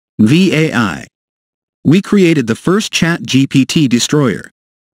vAI. We created the first ChatGPT destroyer.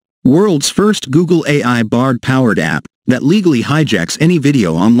 World's first Google AI Bard-powered app that legally hijacks any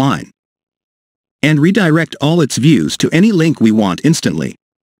video online and redirect all its views to any link we want instantly,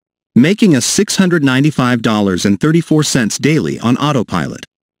 making us $695.34 daily on Autopilot.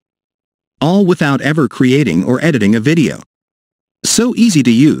 All without ever creating or editing a video. So easy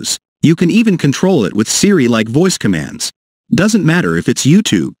to use, you can even control it with Siri-like voice commands. Doesn't matter if it's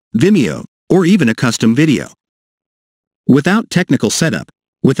YouTube, Vimeo, or even a custom video. Without technical setup,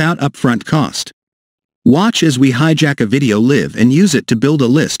 without upfront cost. Watch as we hijack a video live and use it to build a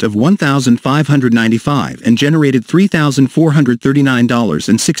list of 1,595 and generated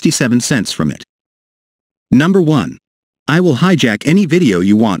 $3,439.67 from it. Number 1. I will hijack any video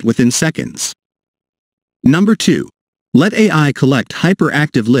you want within seconds. Number 2. Let AI collect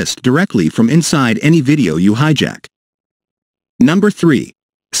hyperactive list directly from inside any video you hijack. Number 3.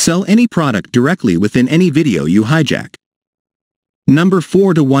 Sell any product directly within any video you hijack. Number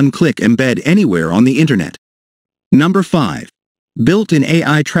 4. To one-click embed anywhere on the internet. Number 5. Built-in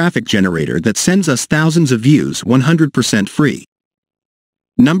AI traffic generator that sends us thousands of views 100% free.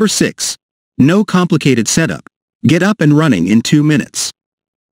 Number 6. No complicated setup. Get up and running in 2 minutes.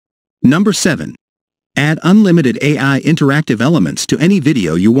 Number 7. Add unlimited AI interactive elements to any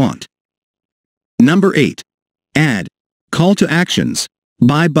video you want. Number 8. Add call to actions,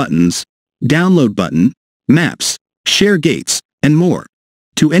 buy buttons, download button, maps, share gates, and more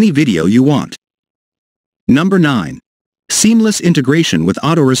to any video you want. Number 9. Seamless integration with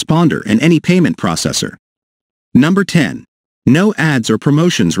autoresponder and any payment processor. Number 10. No ads or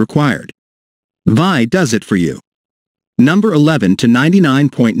promotions required. vAI does it for you. Number 11. To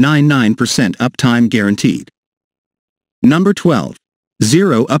 99.99% uptime guaranteed. Number 12.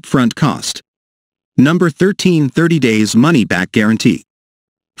 Zero upfront cost. Number 13. 30 days money-back guarantee.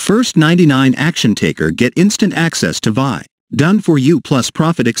 First 99 action taker get instant access to vAI. Done for you plus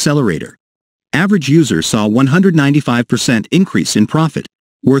profit accelerator. Average user saw 195% increase in profit,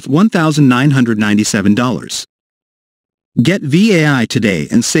 worth $1,997. Get vAI today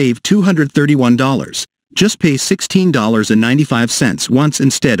and save $231. Just pay $16.95 once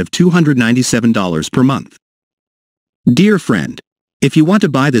instead of $297 per month. Dear friend, if you want to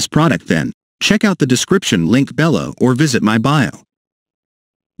buy this product then, check out the description link below or visit my bio.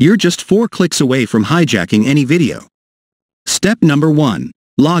 You're just 4 clicks away from hijacking any video. Step number 1.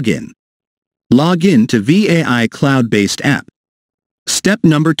 Log in. Log in to vAI cloud-based app. Step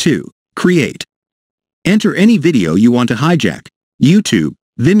number 2. Create. Enter any video you want to hijack, YouTube,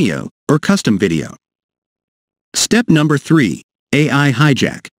 Vimeo, or custom video. Step number 3. AI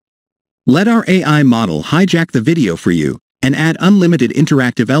hijack. Let our AI model hijack the video for you and add unlimited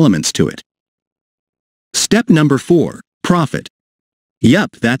interactive elements to it. Step number 4. Profit.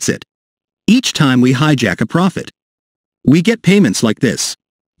 Yup, that's it. Each time we hijack a profit, we get payments like this.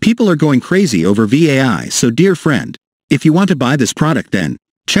 People are going crazy over vAI, so dear friend, if you want to buy this product then,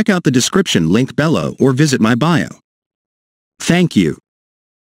 check out the description link below or visit my bio. Thank you.